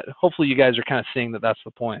 And that, hopefully you guys are kind of seeing that that's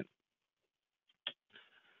the point.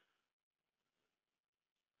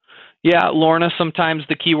 Yeah, Lorna, sometimes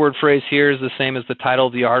the keyword phrase here is the same as the title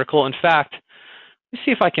of the article. In fact, let's see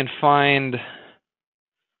if I can find,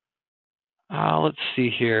 let's see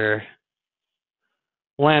here,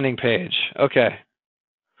 landing page. Okay,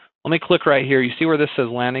 let me click right here. You see where this says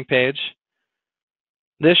landing page?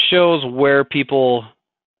 This shows where people,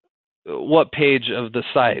 what page of the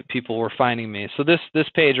site people were finding me. So this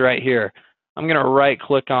page right here, I'm going to right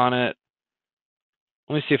click on it.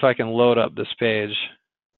 Let me see if I can load up this page.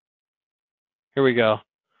 Here we go.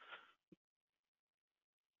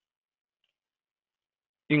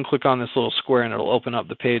 You can click on this little square and it'll open up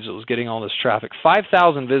the page that was getting all this traffic.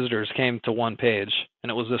 5,000 visitors came to one page, and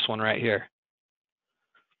it was this one right here.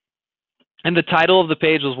 And the title of the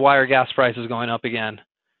page was Why Are Gas Prices Going Up Again?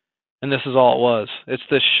 And this is all it was. It's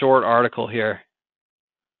this short article here.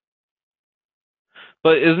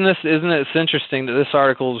 But isn't it interesting that this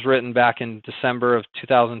article was written back in December of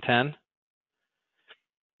 2010?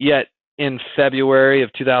 Yet in February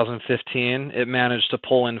of 2015, it managed to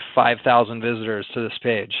pull in 5,000 visitors to this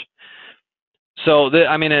page. So,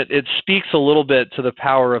 I mean, it speaks a little bit to the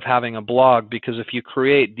power of having a blog, because if you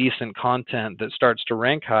create decent content that starts to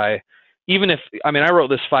rank high, even if, I mean, I wrote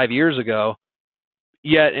this 5 years ago,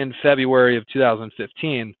 yet in February of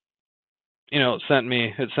 2015, it sent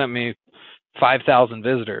me 5,000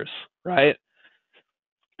 visitors, right?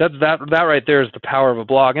 That right there is the power of a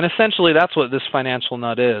blog, and essentially that's what this Financial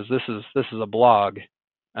Nut is. This is a blog.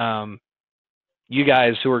 you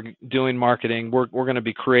guys who are doing marketing, we're going to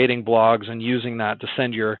be creating blogs and using that to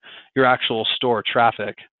send your actual store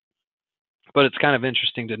traffic. But it's kind of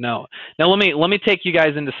interesting to know. Now let me take you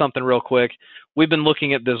guys into something real quick. We've been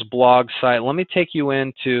looking at this blog site. Let me take you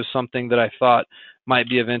into something that I thought might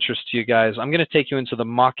be of interest to you guys. I'm going to take you into the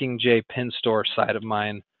Mockingjay Pin Store site of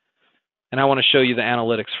mine, and I want to show you the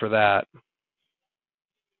analytics for that.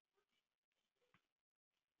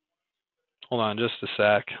 Hold on just a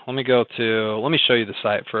sec. Let me show you the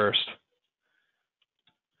site first.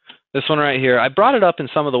 This one right here. I brought it up in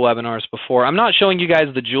some of the webinars before. I'm not showing you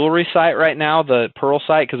guys the jewelry site right now, the Pearl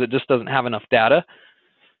site, because it just doesn't have enough data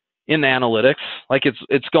in the analytics. Like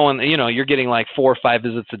it's going, you know, you're getting like 4 or 5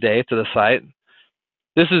 visits a day to the site.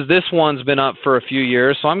 This one's been up for a few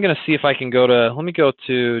years, so I'm going to see if I can let me go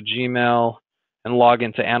to Gmail and log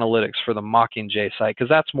into analytics for the Mockingjay site, because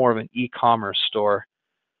that's more of an e-commerce store.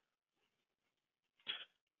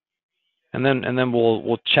 And then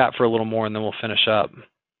we'll chat for a little more, and then we'll finish up.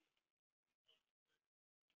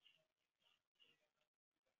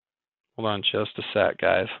 Hold on just a sec,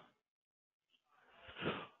 guys.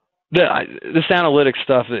 This analytics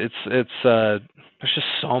stuff, there's just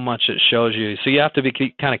so much it shows you. So you have to be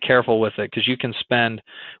kind of careful with it, because you can spend,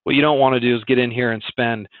 what you don't want to do is get in here and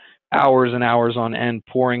spend hours and hours on end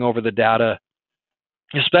poring over the data,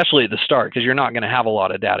 especially at the start, because you're not going to have a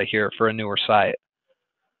lot of data here for a newer site.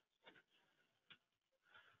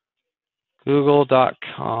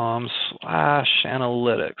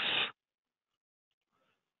 Google.com/analytics.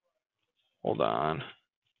 Hold on.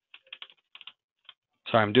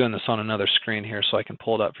 Sorry, I'm doing this on another screen here so I can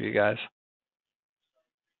pull it up for you guys.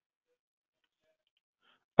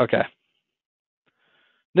 Okay.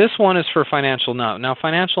 This one is for Financial Nut. Now,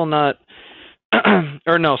 Financial Nut,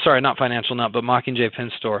 or no, sorry, not Financial Nut, but Mockingjay Pin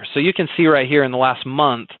Store. So you can see right here in the last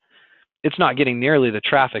month, it's not getting nearly the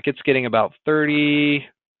traffic. It's getting about 30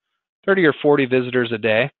 or 40 visitors a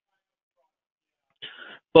day.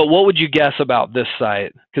 But what would you guess about this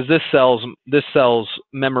site? Because this sells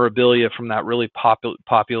memorabilia from that really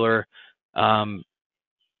popular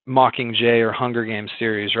Mockingjay or Hunger Games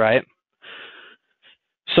series, right?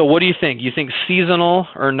 So what do you think? You think seasonal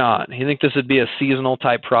or not? You think this would be a seasonal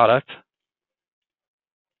type product?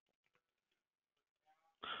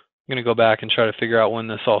 I'm going to go back and try to figure out when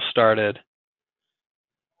this all started.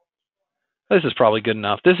 This is probably good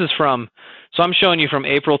enough. This is from, so I'm showing you from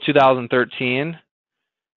April 2013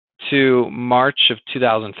 to March of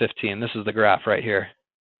 2015. This is the graph right here.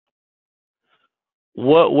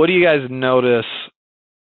 What do you guys notice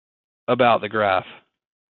about the graph?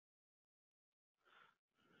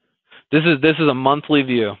 This is a monthly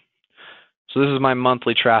view. So this is my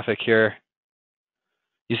monthly traffic here.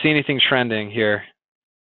 You see anything trending here?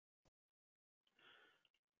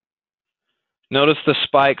 Notice the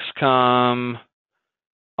spikes come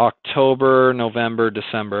October, November,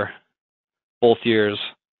 December, both years.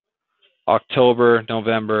 October,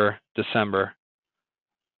 November, December.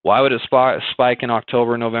 Why would it spike in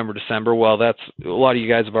October, November, December? Well, that's, a lot of you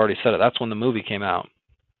guys have already said it. That's when the movie came out.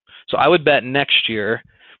 So I would bet next year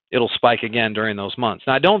it'll spike again during those months.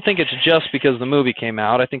 Now, I don't think it's just because the movie came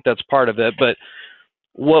out. I think that's part of it. But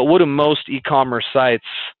what do most e-commerce sites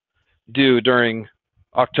do during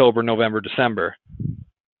October, November, December?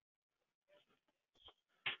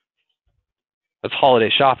 That's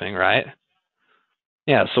holiday shopping, right?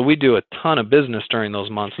 Yeah, so we do a ton of business during those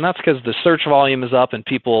months, and that's because the search volume is up and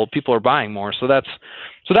people are buying more. So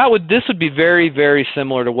this would be very, very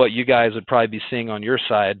similar to what you guys would probably be seeing on your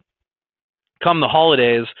side. Come the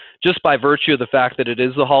holidays, just by virtue of the fact that it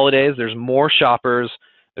is the holidays, there's more shoppers,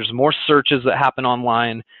 there's more searches that happen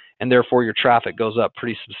online, and therefore your traffic goes up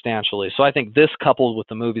pretty substantially. So I think this, coupled with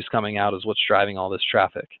the movies coming out, is what's driving all this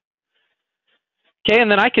traffic. Okay,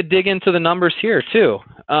 and then I could dig into the numbers here too.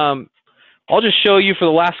 I'll just show you for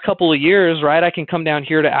the last couple of years, right? I can come down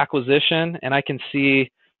here to acquisition and I can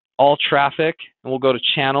see all traffic, and we'll go to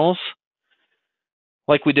channels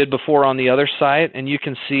like we did before on the other site, and you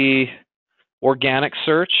can see organic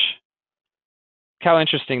search. Look how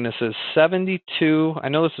interesting this is. 72, I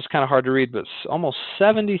know this is kind of hard to read, but almost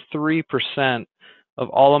 73% of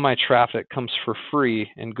all of my traffic comes for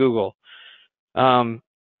free in Google. The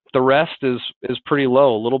rest is pretty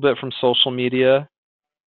low, a little bit from social media,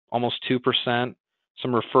 almost 2%,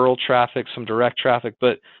 some referral traffic, some direct traffic,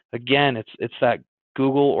 but again, it's that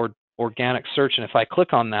Google or organic search, and if I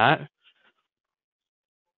click on that,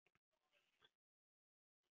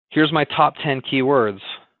 here's my top 10 keywords.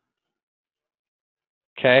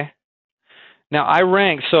 Okay. Now I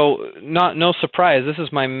rank, so no surprise, this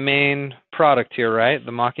is my main product here, right?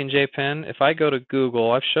 The Mockingjay pin. If I go to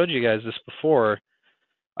Google, I've showed you guys this before,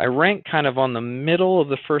 I rank kind of on the middle of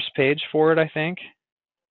the first page for it, I think.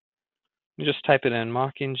 Let me just type it in,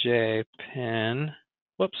 Mockingjay pin.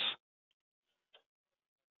 Whoops.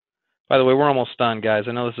 By the way, we're almost done, guys.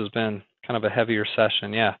 I know this has been kind of a heavier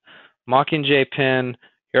session. Yeah, Mockingjay pin.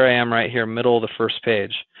 Here I am right here, middle of the first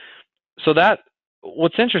page. So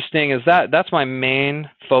what's interesting is that's my main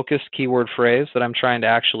focused keyword phrase that I'm trying to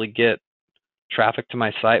actually get traffic to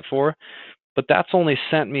my site for. But that's only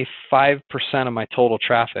sent me 5% of my total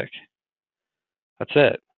traffic. That's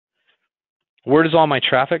it. Where does all my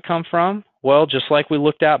traffic come from? Well, just like we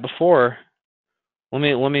looked at before, let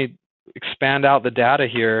me expand out the data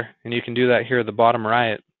here, and you can do that here at the bottom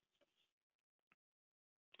right.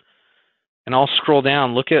 And I'll scroll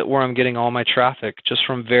down, look at where I'm getting all my traffic, just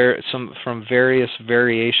from various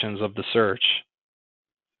variations of the search.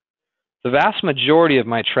 The vast majority of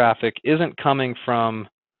my traffic isn't coming from,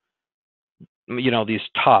 these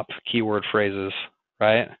top keyword phrases,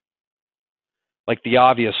 right? Like the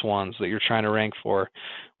obvious ones that you're trying to rank for,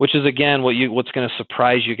 which is again what's going to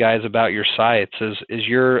surprise you guys about your sites is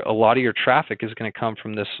a lot of your traffic is going to come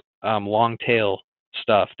from this long tail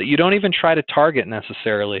stuff that you don't even try to target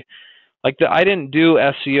necessarily. Like I didn't do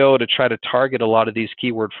SEO to try to target a lot of these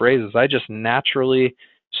keyword phrases. I just naturally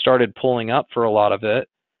started pulling up for a lot of it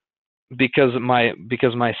because my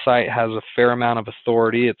site has a fair amount of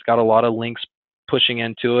authority. It's got a lot of links pushing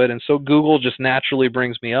into it, and so Google just naturally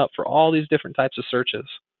brings me up for all these different types of searches.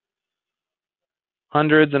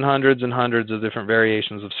 Hundreds and hundreds and hundreds of different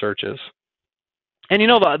variations of searches. And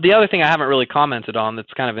the other thing I haven't really commented on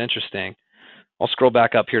that's kind of interesting, I'll scroll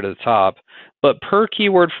back up here to the top, but per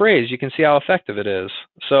keyword phrase, you can see how effective it is.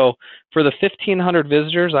 So for the 1,500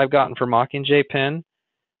 visitors I've gotten for Mockingjay pin,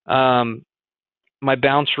 my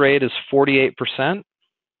bounce rate is 48%,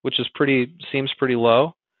 which is seems pretty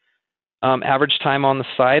low. Average time on the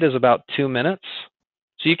site is about 2 minutes.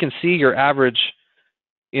 So you can see your average,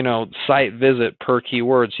 site visit per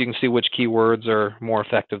keyword. So you can see which keywords are more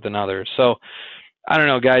effective than others. So I don't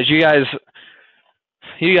know, guys. You guys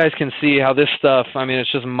can see how this stuff, I mean,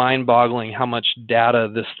 it's just mind-boggling how much data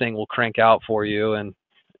this thing will crank out for you. And,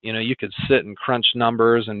 you could sit and crunch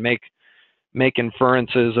numbers and make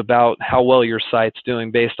inferences about how well your site's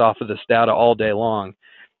doing based off of this data all day long.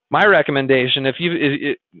 My recommendation,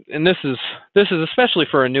 and this is especially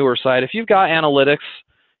for a newer site, if you've got analytics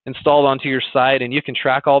installed onto your site and you can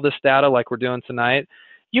track all this data like we're doing tonight,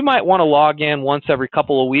 you might want to log in once every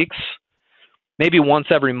couple of weeks, maybe once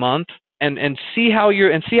every month, and see how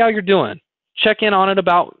you're doing. Check in on it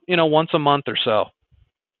about once a month or so,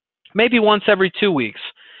 maybe once every 2 weeks.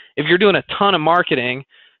 If you're doing a ton of marketing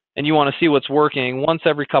and you want to see what's working, once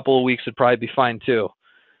every couple of weeks would probably be fine too.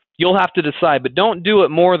 You'll have to decide, but don't do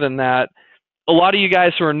it more than that. A lot of you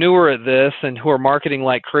guys who are newer at this and who are marketing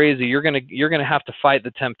like crazy, you're gonna have to fight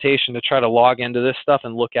the temptation to try to log into this stuff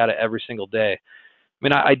and look at it every single day. I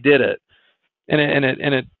mean, I did it,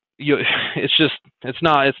 it's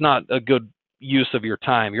not a good use of your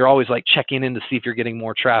time. You're always like checking in to see if you're getting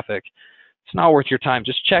more traffic. It's not worth your time.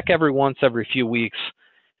 Just check every few weeks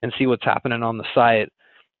and see what's happening on the site.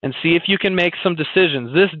 And see if you can make some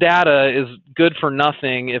decisions. This data is good for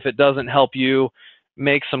nothing if it doesn't help you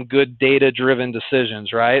make some good data-driven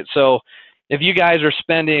decisions, right? So if you guys are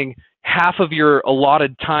spending half of your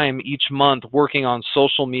allotted time each month working on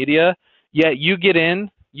social media, yet you get in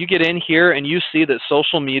here and you see that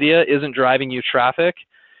social media isn't driving you traffic,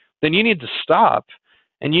 then you need to stop.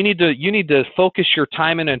 And you need to focus your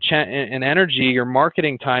time and energy, your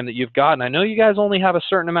marketing time that you've got. And I know you guys only have a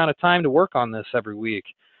certain amount of time to work on this every week.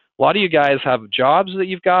 A lot of you guys have jobs that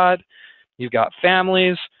you've got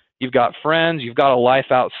families, you've got friends, you've got a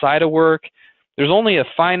life outside of work. There's only a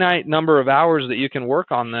finite number of hours that you can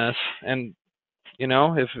work on this, and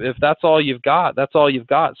if that's all you've got, that's all you've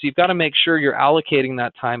got. So you've got to make sure you're allocating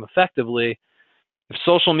that time effectively. If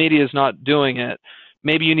social media is not doing it,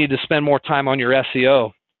 maybe you need to spend more time on your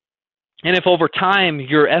SEO. And if over time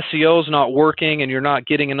your SEO is not working and you're not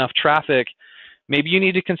getting enough traffic, maybe you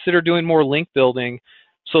need to consider doing more link building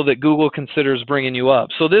so that Google considers bringing you up.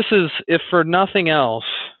 So this is, if for nothing else,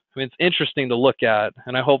 I mean, it's interesting to look at,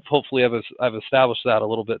 and I hopefully I've established that a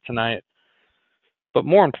little bit tonight. But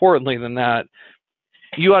more importantly than that,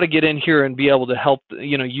 you ought to get in here and be able to help,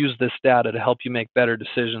 use this data to help you make better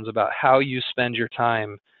decisions about how you spend your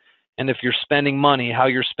time, and if you're spending money, how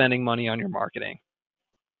you're spending money on your marketing.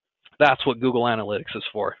 That's what Google Analytics is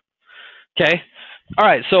for. Okay. All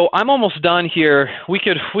right, so I'm almost done here. We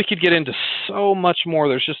could get into so much more.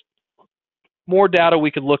 There's just more data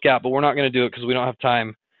we could look at, but we're not going to do it because we don't have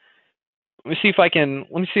time. Let me see if I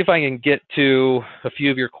can get to a few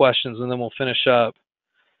of your questions, and then we'll finish up.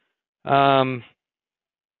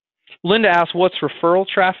 Linda asks, what's referral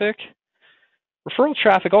traffic? Referral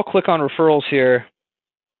traffic, I'll click on referrals here.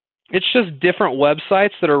 It's just different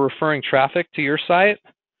websites that are referring traffic to your site.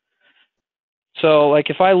 So like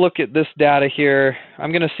if I look at this data here,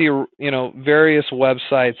 I'm going to see, various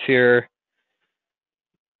websites here.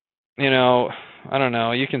 I don't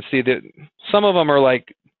know, you can see that some of them are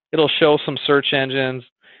like, it'll show some search engines.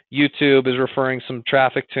 YouTube is referring some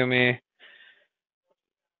traffic to me.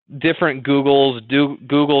 Different Googles,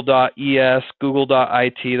 Google.es,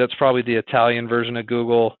 Google.it, that's probably the Italian version of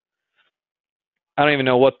Google. I don't even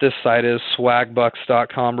know what this site is,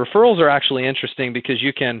 swagbucks.com. Referrals are actually interesting because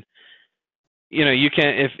you can,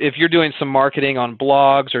 if you're doing some marketing on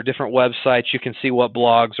blogs or different websites, you can see what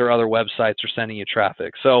blogs or other websites are sending you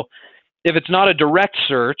traffic. So if it's not a direct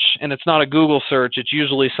search and it's not a Google search, it's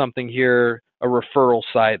usually something here, a referral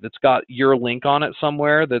site that's got your link on it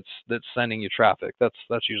somewhere that's sending you traffic. That's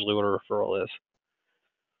usually what a referral is.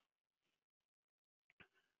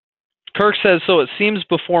 Kirk says, so it seems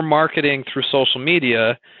before marketing through social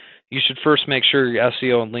media, you should first make sure your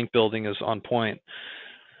SEO and link building is on point.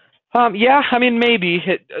 Yeah, I mean, maybe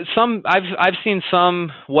I've seen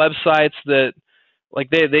some websites that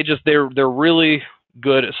like they're really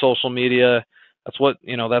good at social media. That's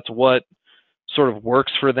what sort of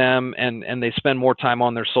works for them, and they spend more time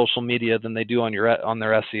on their social media than they do on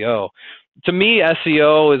their SEO. To me,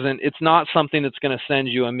 SEO it's not something that's going to send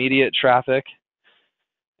you immediate traffic,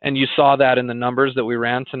 and you saw that in the numbers that we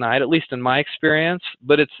ran tonight, at least in my experience.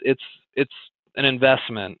 But it's an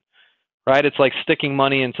investment, right? It's like sticking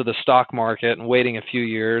money into the stock market and waiting a few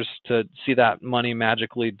years to see that money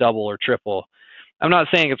magically double or triple. I'm not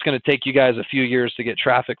saying it's going to take you guys a few years to get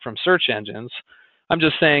traffic from search engines. I'm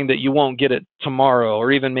just saying that you won't get it tomorrow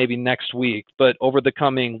or even maybe next week, but over the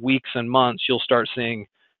coming weeks and months, you'll start seeing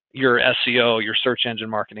your SEO, your search engine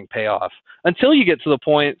marketing pay off, until you get to the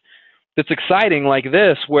point that's exciting like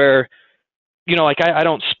this, where, like I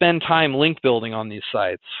don't spend time link building on these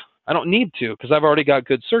sites. I don't need to, because I've already got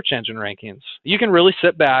good search engine rankings. You can really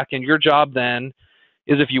sit back, and your job then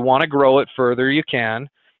is, if you want to grow it further, you can.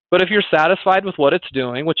 But if you're satisfied with what it's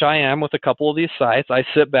doing, which I am with a couple of these sites, I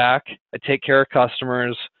sit back, I take care of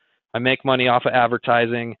customers, I make money off of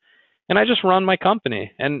advertising, and I just run my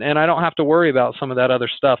company. And I don't have to worry about some of that other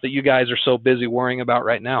stuff that you guys are so busy worrying about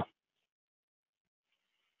right now.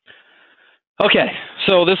 Okay,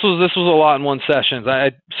 so this was a lot in one session.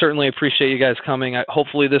 I certainly appreciate you guys coming.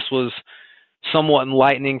 Hopefully this was somewhat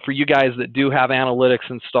enlightening for you guys that do have analytics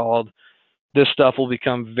installed. This stuff will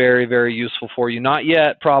become very, very useful for you. Not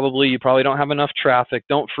yet, probably. You probably don't have enough traffic.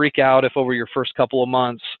 Don't freak out if over your first couple of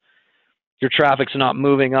months your traffic's not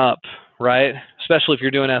moving up, right? Especially if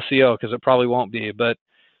you're doing SEO, because it probably won't be. But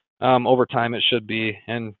over time it should be,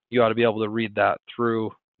 and you ought to be able to read that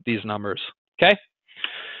through these numbers. Okay?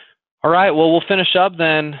 All right, well, we'll finish up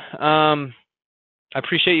then. I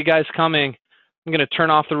appreciate you guys coming. I'm going to turn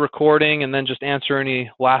off the recording and then just answer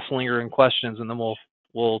any last lingering questions, and then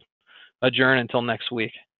we'll adjourn until next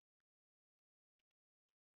week.